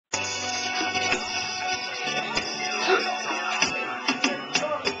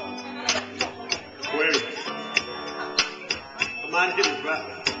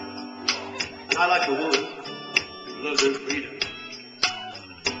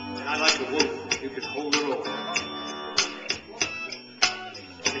I like a woman who can hold her own.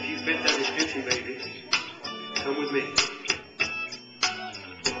 If you fit that description, baby, come with me.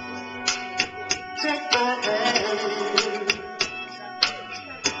 Take my hand,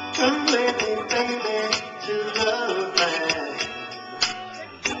 come with me, baby, to love land.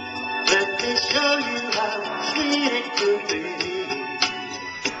 Let me show you how sweet it could be.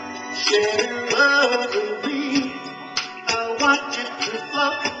 Sharing love with me, I want you to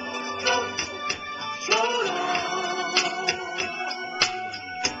float, float, float on,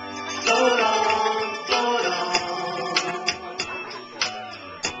 float on, float on.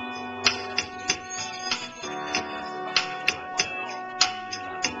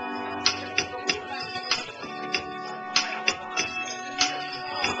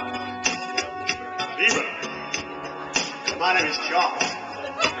 My name is Charles.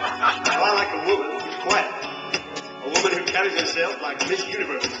 I like a woman who's quiet. A woman who carries herself like Miss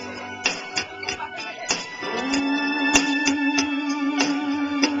Universe.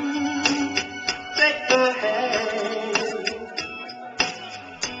 Take my hand,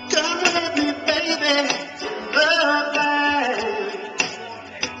 come with me, baby, to love land.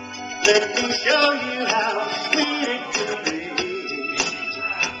 Let me show you how sweet it can be.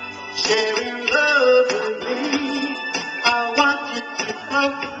 Sharing love with me, I want you to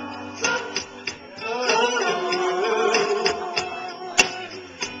float, float, float on,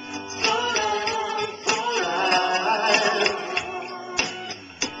 float on, float on,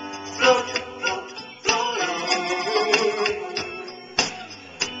 float, float, float on,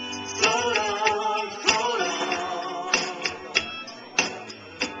 float on, float on.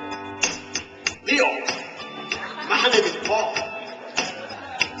 Leo, my name is Paul.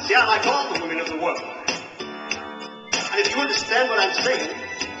 See, I like all the women of the world. And if you understand what I'm saying,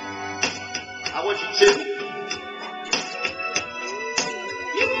 I want you to.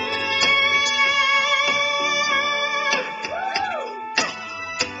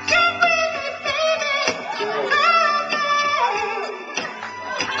 Come with me, baby, to love land.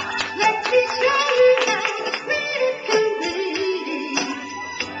 Let me show you how sweet it can be.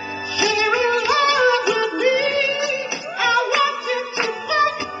 Sharing love with me, I want you to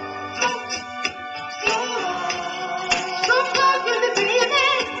float, float, float on. So float with me,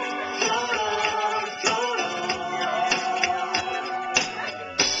 baby. Float on, float on.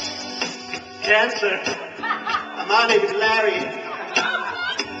 Cancer. My name is Larry.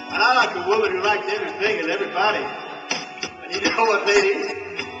 And I like a woman who likes everything and everybody. And you know what, ladies?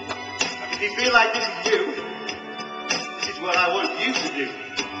 If you feel like this is you, this is what I want you to do.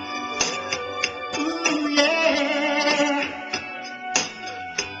 Ooh, yeah.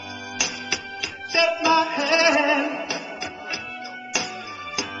 Take my hand.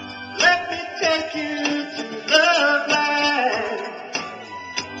 Let me take you to love land.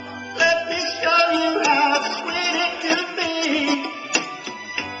 Let me show you how sweet it can be.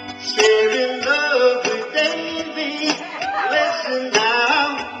 Sharing love with baby. Listen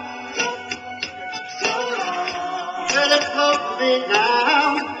now. Float on. Let it float me now.